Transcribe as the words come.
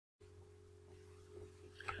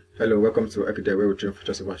Hello, welcome to Ekidel, where we train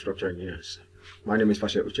future civil and structural engineers. My name is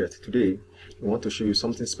Fashe Uchet. Today, we want to show you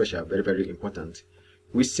something special, very important,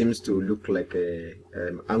 which seems to look like a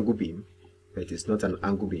angle beam, but it's not an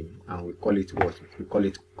angle beam, and we call it what? We call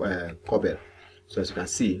it Corbel. So as you can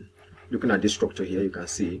see, looking at this structure here, you can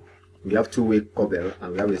see we have two-way Corbel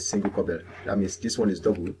and we have a single Corbel. That means this one is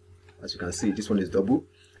double. As you can see, this one is double,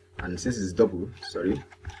 and since it's double, so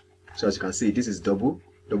as you can see, this is double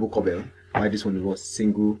Corbel, while this one was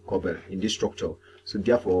single Corbel in this structure. So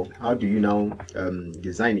therefore, how do you now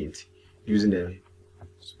design it using the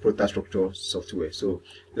Protastructure software? So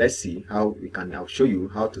let's see how we can now show you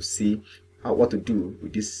how to see what to do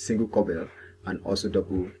with this single Corbel and also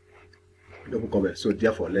double Corbel. So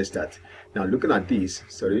therefore, let's start. Now looking at this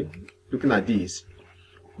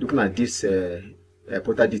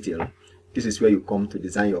Prota detail, this is where you come to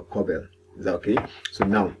design your Corbel. Is that okay? So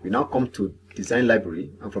now we come to design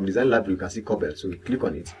library, and from design library you can see Corbel. So we click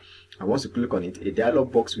on it, and once you click on it, a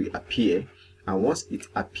dialog box will appear, and once it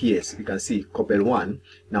appears, you can see Corbel 1.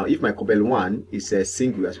 Now if my Corbel 1 is a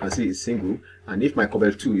single, as you can see it's single, and if my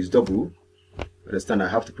Corbel 2 is double, understand I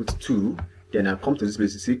have to put 2, then I come to this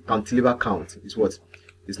place. You see cantilever count is what?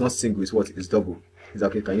 It's not single, it's what? It's double. Is that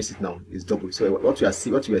okay? Can you see it now? It's double. So what you are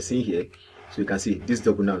seeing here, so you can see this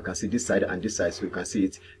double now. You can see this side and this side, so you can see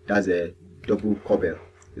it. That's a double Corbel.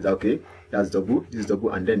 Is that okay? That's double. This is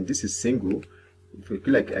double, and then this is single. If you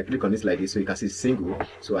click on this like this, so you can see single.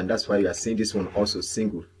 So and that's why you are seeing this one also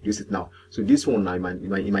single. Use it now. So this one now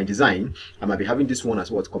in my design, I might be having this one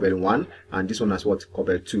as what? Corbel 1, and this one as what?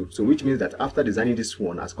 Corbel 2. So which means that after designing this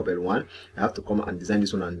one as Corbel 1, I have to come and design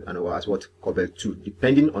this one and as what? Corbel 2,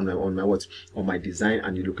 depending on my design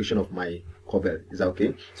and the location of my Corbel. Is that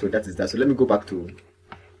okay? So that is that. So let me go back to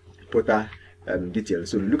Prota detail.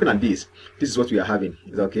 So looking at this is what we are having.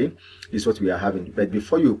 Is that okay? This is what we are having. But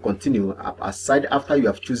before you continue, aside after you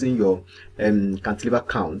have chosen your cantilever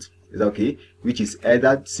count, is that okay, which is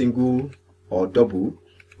either single or double,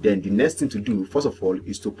 then the next thing to do, first of all,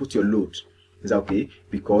 is to put your load. Is that okay?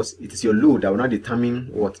 Because it is your load that will now determine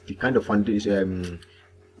what the kind of foundation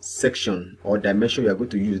section or dimension you are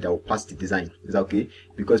going to use that will pass the design. Is that okay?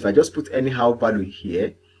 Because if I just put anyhow value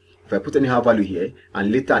here,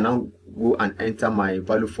 and later I now go and enter my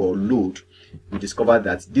value for load, we discover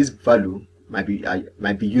that this value might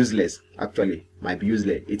be useless. Actually, might be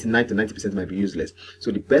useless. 89 to 90% might be useless. So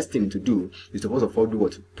the best thing to do is to first of all do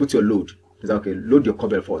what? Put your load. Is that okay? Load your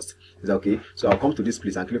Corbel first. Is that okay? So I'll come to this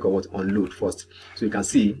place and click on what? On load first. So you can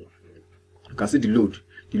see the load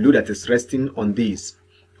that is resting on this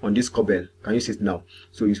Corbel. Can you see it now?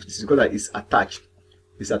 So it's because that it's attached.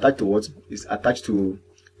 It's attached to what? It's attached to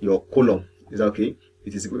your column. Is that okay?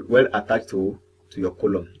 It is well attached to your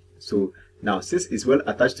column. So now, since it's well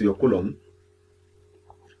attached to your column,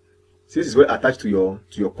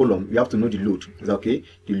 you have to know the load. Is that okay?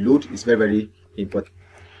 The load is very important.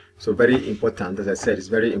 So very important, as I said, it's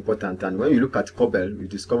very important. And when you look at Corbel, we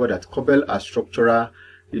discover that Corbel are structural.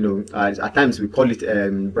 At times we call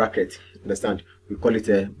it bracket. Understand? We call it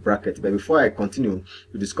a bracket. But before I continue,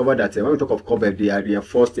 we discover that when we talk of Corbel, they are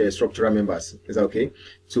reinforced structural members. Is that okay?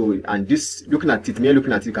 So, and this, looking at it, you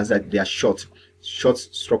can see that they are short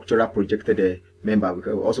structural projected member. We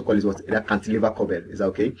can also call it what? A cantilever Corbel. Is that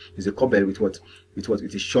okay? It's a Corbel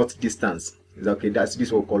with a short distance. Is that okay? That's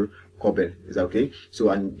this what we call Corbel. Is that okay? So,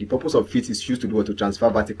 and the purpose of it is used to do what? To transfer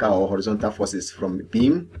vertical or horizontal forces from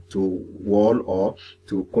beam to wall or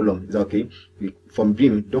to column. Is that okay? From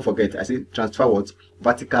beam, don't forget, I say transfer what?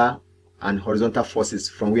 Vertical and horizontal forces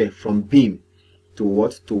from where? From beam to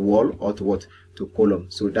what? To wall or to what? To column.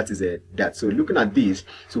 So that is that. So looking at this,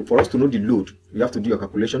 so for us to know the load, you have to do your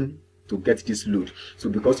calculation to get this load. So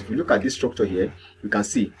because if you look at this structure here, you can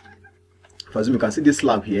see. For example, you can see this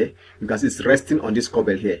slab here. You can see it's resting on this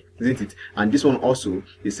Corbel here, isn't it? And this one also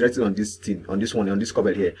is resting on this thing, on this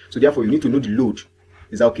Corbel here. So therefore, you need to know the load.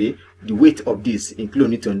 Is that okay? The weight of this in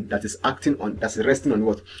kilonewton that is resting on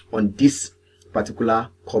what? On this particular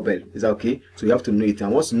Corbel. Is that okay? So you have to know it.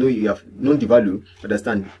 And once you know you have known the value,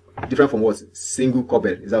 understand, different from what? Single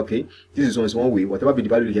Corbel. Is that okay? This is one way. Whatever be the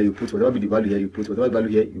value here, you put. Whatever be the value here, you put. Whatever value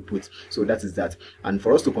here, you put. So that is that. And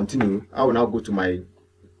for us to continue, I will now go to my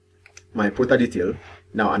Prota detail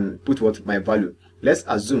now and put what? My value. Let's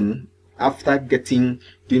assume after doing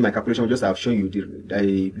my calculation, just I've shown you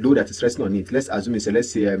the load that is resting on it. Let's assume it's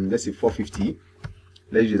let's say 450.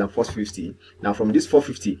 Let's use 450. Now from this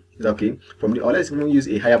 450, is that okay? Let's use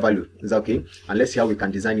a higher value. Is that okay? And let's see how we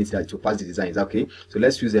can design it to pass the design. Is that okay? So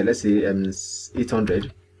let's use let's say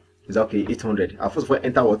 800. Is that okay? 800. I'll first of all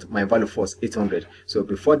enter what? My value first, 800. So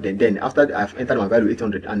before then after I've entered my value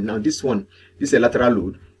 800, and now this is a lateral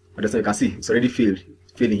load. Understand? You can see it's already filled.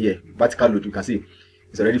 failing here. Vertical load, you can see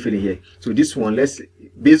it's already failing here. So this one, let's,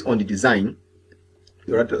 based on the design,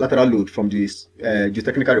 the lateral load from this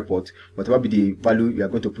geotechnical report, whatever be the value you are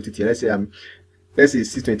going to put it here. Let's say let's say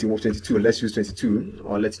C21 22. Let's use 22,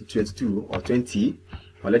 or let's 22 or 20,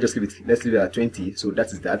 or let's just leave it. Let's leave it at 20. So that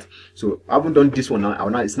is that. So I haven't done this one now. I'll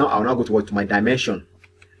now go to my dimension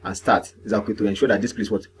and start. Is that okay? To ensure that this place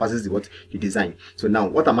passes the design. So now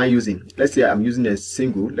what am I using? Let's say I'm using a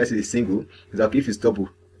single. Let's say a single. Is that okay? If it's double,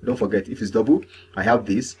 don't forget, if it's double, I have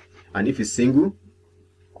this, and if it's single,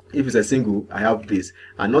 if it's a single, I have this.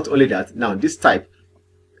 And not only that, now this type,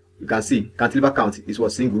 you can see cantilever count is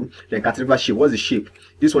what, single. Then cantilever shape, what's the shape?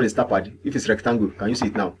 This one is tapered. If it's rectangle, can you see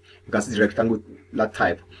it now? You can see the rectangular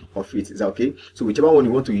type of it. Is that okay? So whichever one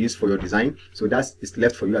you want to use for your design, so that is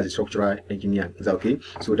left for you as a structural engineer. Is that okay?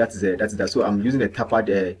 So that is that. So I'm using a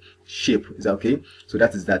tapered shape. Is that okay? So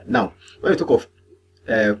that is that. Now when you talk of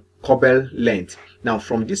Corbel length, now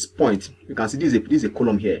from this point you can see this is a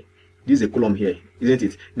column here. This is a column here, isn't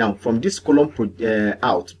it? Now from this column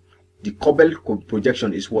out, the Corbel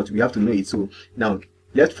projection is what we have to know it. So now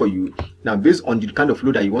left for you, now based on the kind of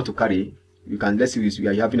load that you want to carry, you can, let's see, we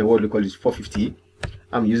are having a what we call is 450.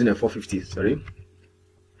 I'm using a 450, sorry,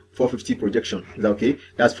 450 projection. Is that okay?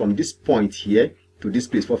 That's from this point here to this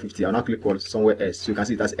place, 450. I'll now click on somewhere else, so you can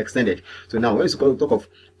see it has extended. So now when you talk of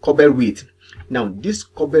Corbel width, now this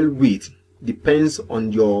Corbel width depends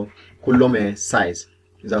on your column size.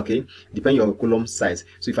 Is that okay? Depend on your column size.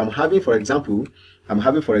 So if I'm having, for example,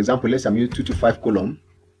 let's say I'm using 225 column.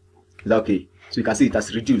 Is that okay? So you can see it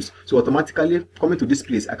has reduced. So automatically coming to this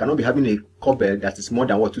place, I cannot be having a Corbel that is more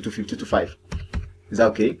than what, 225. Is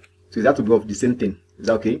that okay? So it has to be of the same thing. Is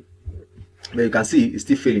that okay? But you can see it's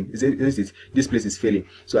still failing. Isn't it? This place is failing.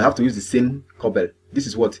 So I have to use the same Corbel. This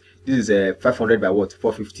is what? This is 500 by what?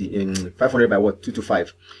 450. And 500 by what?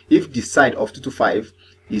 225. If the side of 225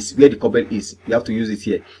 is where the Corbel is, you have to use it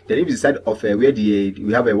here. Then if the side of where we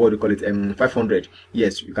have a what we call it 500,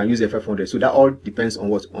 yes, you can use a 500. So that all depends on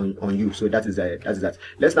what, on you. So that is that.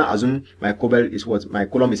 Let's now assume my Corbel is what, my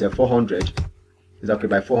column is a 400. Is that okay?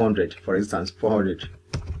 By 400, for instance, 400.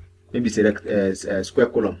 Maybe it's a square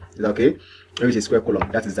column. Is that okay? Maybe it's a square column.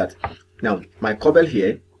 That is that. Now my Corbel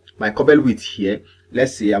here, my Corbel width here,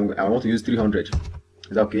 let's say I want to use 300. Is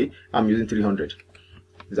that okay? I'm using 300.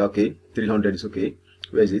 Is that okay? 300 is okay.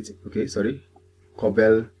 Where is it? Okay, sorry.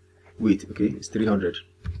 Corbel width. Okay, it's 300.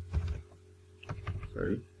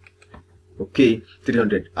 Sorry. Okay,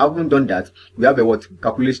 300. I haven't done that. We have a what?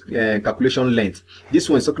 Calculation length. This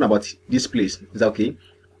one is talking about this place. Is that okay?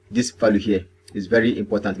 This value here is very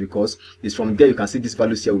important because it's from there you can see this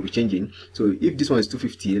values here will be changing. So if this one is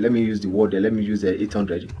 250, let me use the word there. Let me use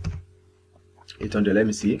 800. 800. Let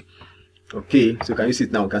me see. Okay, so can you see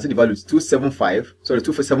it now? You can see the value is 275. Sorry,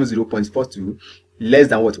 270.42. Less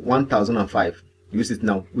than what, 1005. Use it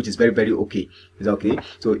now, which is very, very okay. Is that okay?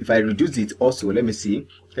 So if I reduce it also, let me see.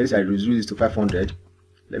 Let's say I reduce it to 500.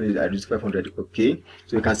 Let me reduce 500. Okay,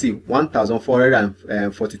 so you can see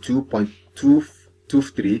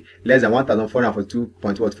 1442.223 less than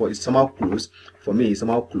 1442.14 is somehow close. For me, it's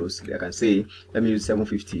somehow close. I can say, let me use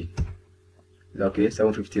 750. Is that okay?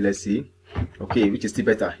 750. Let's see. Okay, which is still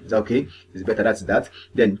better. Is that okay? It's better. That's that.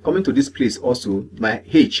 Then coming to this place also, my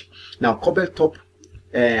H. Now Corbel top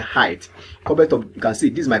height. Corbel top, you can see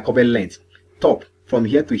this is my Corbel length. Top from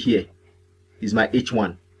here to here is my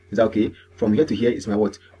H1. Is that okay? From here to here is my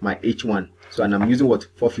what? My H1. So and I'm using what?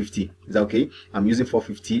 450. Is that okay? I'm using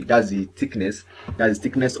 450. That's the thickness. That's the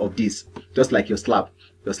thickness of this. Just like your slab.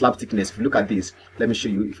 Your slab thickness. If you look at this, let me show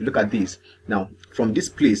you. If you look at this now, from this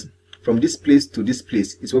place to this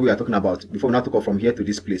place is what we are talking about. Before we now talk about from here to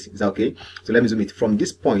this place. Is that okay? So let me zoom it. From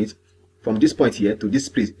this point here to this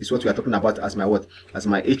place is what we are talking about as my what? As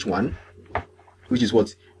my H1, which is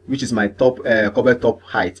what? Which is my top Corbel top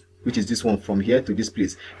height, which is this one from here to this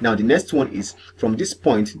place. Now the next one is from this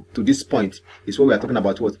point to this point is what we are talking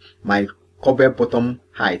about, what? My Corbel bottom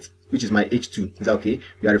height, which is my H2. Is that okay?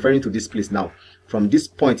 We are referring to this place now. From this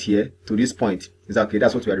point here to this point. Is that okay?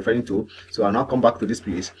 That's what we are referring to. So I'll now come back to this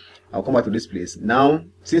place. I'll come back to this place. Now,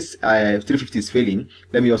 since 350 is failing,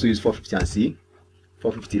 let me also use 450 and see.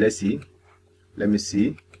 450, let's see. Let me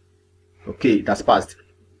see. Okay, it has passed.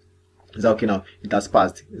 Is that okay now? It has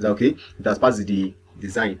passed. Is that okay? It has passed the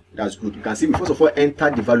design. That's good. You can see we first of all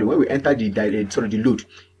entered the value. When we entered the load,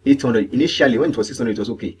 800. Initially, when it was 600, it was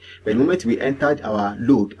okay. But the moment we entered our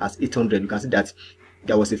load as 800, you can see that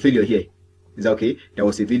there was a failure here. Is that okay? There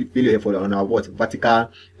was a failure here for on our what? Vertical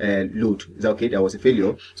load. Is that okay? There was a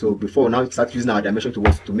failure. So before now start using our dimension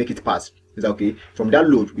to make it pass. Is that okay? From that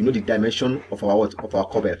load, we know the dimension of our what? Of our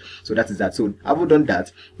Corbel. So that is that. So having done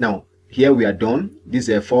that, now here we are done. This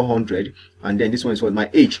is 400, and then this one is what my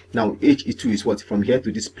H. Now H is 2 is what from here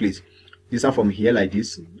to this place. This one from here like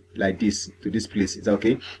this to this place. Is that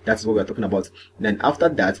okay? That's what we are talking about. Then after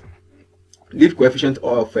that, leave coefficient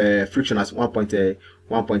of friction as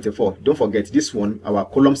 1.4. Don't forget this one, our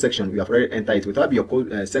column section. We have already entered it. Without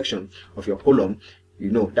your section of your column,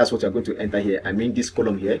 you know that's what you're going to enter here. I mean this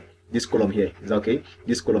column here, this column here. Is that okay?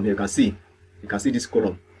 This column here, you can see this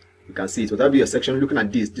columm. You can see it. Without your section, looking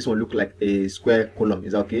at this one look like a square column.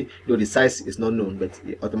 Is that okay? Though the size is not known, but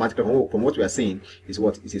automatically from what we are seeing is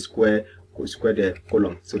what is a square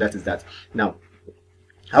column. So that is that. Now,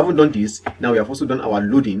 having done this, now we have also done our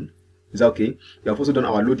loading. Is that okay? We have also done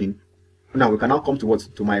our loading. Now we can now come to what?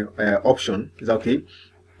 To my option. Is that okay?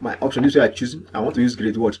 My option, this way I choose. I want to use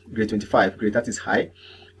grade what? Grade 25. Grade that is high.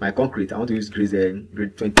 My concrete, I want to use grade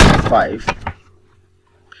 25.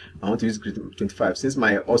 I want to use grade 25. Since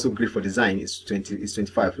my also grade for design is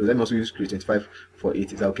 25, so let me also use grade 25 for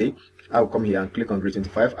it. Is that okay? I'll come here and click on grade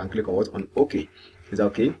 25 and click on what? On OK. Is that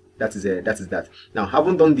okay? That is that. Now,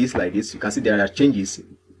 having done this like this, you can see there are changes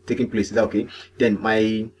taking place. Is that okay? Then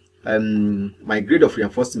my grade of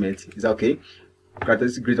reinforcement is that okay?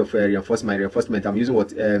 Characteristic grade of reinforcement. I'm using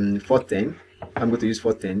what? 410. I'm going to use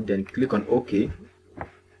 410. Then click on OK. Is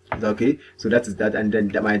that okay? So that is that. And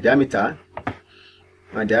then my diameter.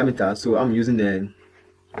 So I'm using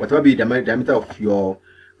whatever be the diameter of your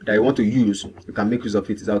that you want to use, you can make use of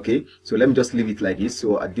it. Is that okay? So let me just leave it like this.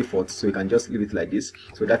 So at default, so you can just leave it like this.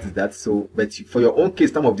 So that is that. So but for your own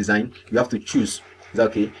case, time of design, you have to choose. Is that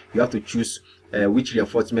okay? You have to choose which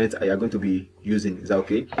reinforcement are you going to be using. Is that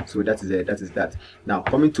okay? So that is that. Now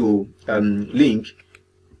coming to link,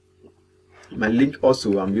 my link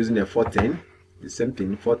also I'm using a 410. The same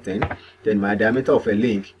thing, 410. Then my diameter of a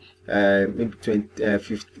link, maybe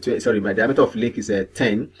 20, sorry, my diameter of link is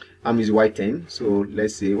 10. I'm using Y10. So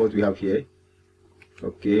let's see what we have here.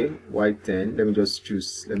 Okay, Y10. Let me just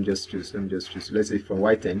choose. So let's say from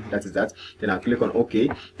Y10. That is that. Then I'll click on OK.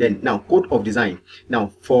 Then now code of design. Now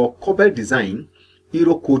for Corbel design,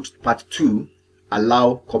 Hero Code Part 2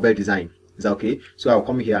 allow Corbel design. Is that okay? So I'll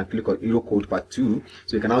come here and click on Hero Code Part 2.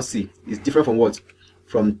 So you can now see it's different from what?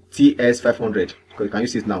 From TS500, because you can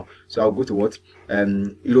use it now. So I'll go to what?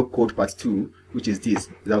 Hero Code Part 2, which is this. Is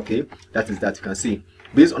that okay? That is that. You can see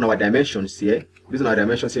based on our dimensions here. You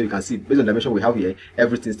can see based on the dimension we have here,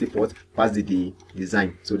 everything still past the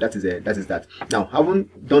design. So that is that. Now, having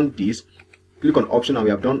done this, click on option, and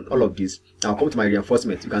we have done all of this. Now come to my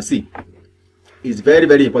reinforcement. You can see it's very,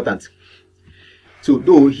 very important. So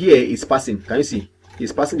though here is passing, can you see?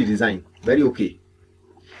 It's passing the design. Very okay.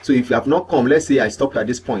 So if you have not come, let's say I stopped at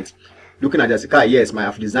this point, looking at this car, yes,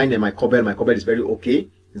 I've designed my Corbel is very okay.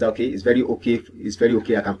 Is that okay? It's very okay. It's very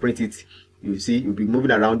okay. I can print it. You see, you'll be moving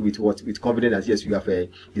around with confidence that yes, you have a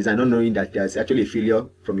design, not knowing that there's actually a failure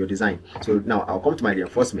from your design. So now I'll come to my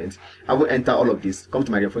reinforcement. I will enter all of this. Come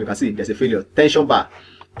to my reinforcement. You can see there's a failure. Tension bar.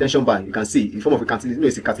 You can see in form of a cantilever. No,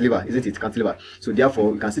 it's a cantilever, isn't it? Cantilever. So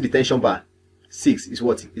therefore, you can see the tension bar 6 is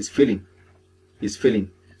what is failing. It's failing.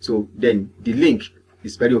 So then the link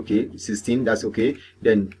is very okay. 16. That's okay.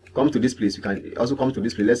 Then come to this place. You can also come to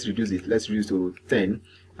this place. Let's reduce it. Let's reduce to 10,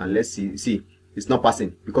 and let's see. See, it's not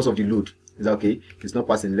passing because of the load. Is that okay? It's not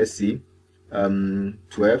passing. Let's see. 12.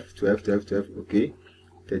 Okay.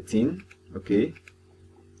 13. Okay.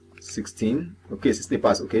 16. Okay, 16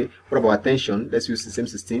 pass. Okay. What about tension? Let's use the same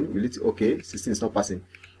 16. Will it? Okay. 16 is not passing.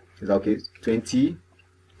 Is that okay? 20.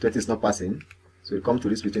 20 is not passing. So we come to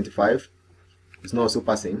this with 25. It's not also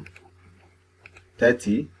passing.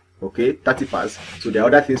 30. Okay, 30 pass. So the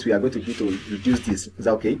other things we are going to do to reduce this. Is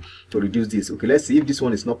that okay? To reduce this. Okay, let's see if this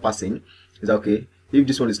one is not passing. Is that okay? If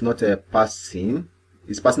this one is not passing,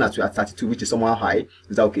 it's passing at 32, which is somewhat high.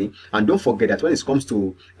 Is that okay? And don't forget that when it comes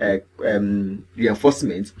to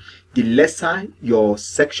reinforcement, the lesser your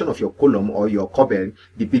section of your column or your Corbel,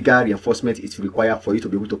 the bigger reinforcement it will require for you to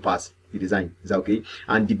be able to pass the design. Is that okay?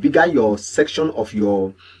 And the bigger your section of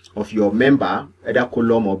your member, either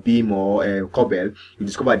column or beam or Corbel, you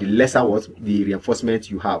discover the lesser what the reinforcement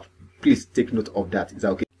you have. Please take note of that. Is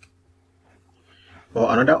that okay? Or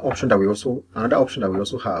another option that we also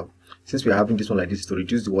have, since we are having this one like this, is to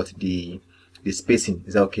reduce the spacing.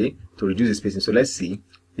 Is that okay? To reduce the spacing. So let's see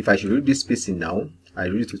if I should reduce this spacing now. I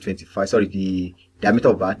reduce it to 25. Sorry, the diameter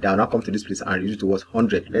of that. Then I'll now come to this place and reduce it to what?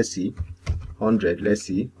 100. Let's see. 100. Let's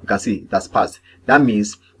see. You can see that's passed. That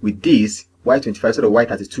means with this Y25 instead of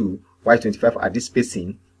Y32, Y25 at this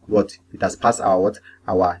spacing, what it has passed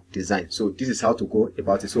our design. So this is how to go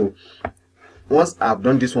about it. So once I've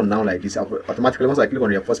done this one now like this, automatically once I click on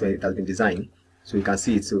reinforcement, it has been designed. So you can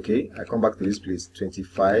see it's okay. I come back to this place,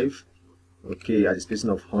 25. Okay, at the spacing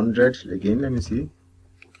of 100 again. Let me see.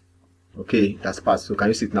 Okay, that's passed. So can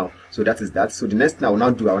you see it now? So that is that. So the next thing I will now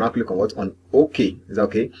do, I will now click on what? On OK. Is that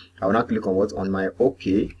okay? I will now click on what? On my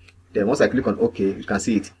OK. Then once I click on OK, you can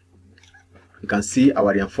see it. You can see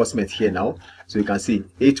our reinforcement here now. So you can see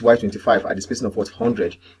 8y25 at the spacing of what?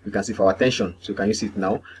 100. You can see for our tension. So can you see it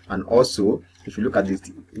now? And also, if you look at it,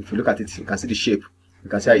 you can see the shape. You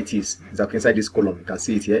can see how it is. It's like inside this column. You can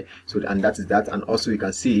see it here. So and that is that. And also you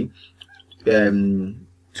can see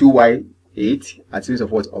 2y8 at series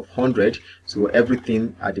of what? Of 100. So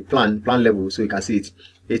everything at the plan level. So you can see it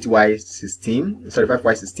 8y16, sorry,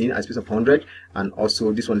 5y16 at space of 100, and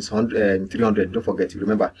also this one is 300. Don't forget,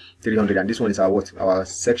 remember 300, and this one is our what? Our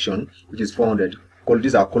section, which is 400. This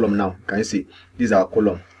is our column now. Can you see? This is our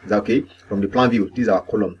column. Is that okay? From the plan view, this is our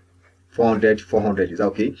column. 400, 400. Is that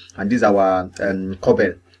okay? And this is our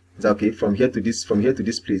Corbel. Is that okay? From here to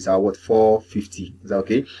this place, our what? 450. Is that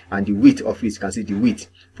okay? And the width of it, you can see the width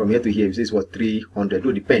from here to here, it says what? 300.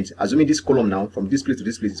 It depends. Assuming this column now from this place to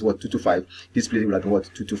this place is what? 225. This place will have been what?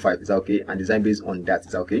 225. Is that okay? And design based on that.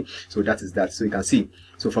 Is that okay? So that is that. So you can see.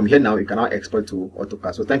 So from here now, you can now export to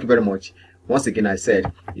AutoCAD. So thank you very much. Once again, I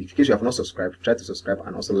said, in case you have not subscribed, try to subscribe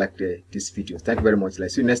and also like this video. Thank you very much. Like,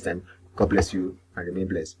 see you next time. God bless you and remain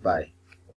blessed. Bye.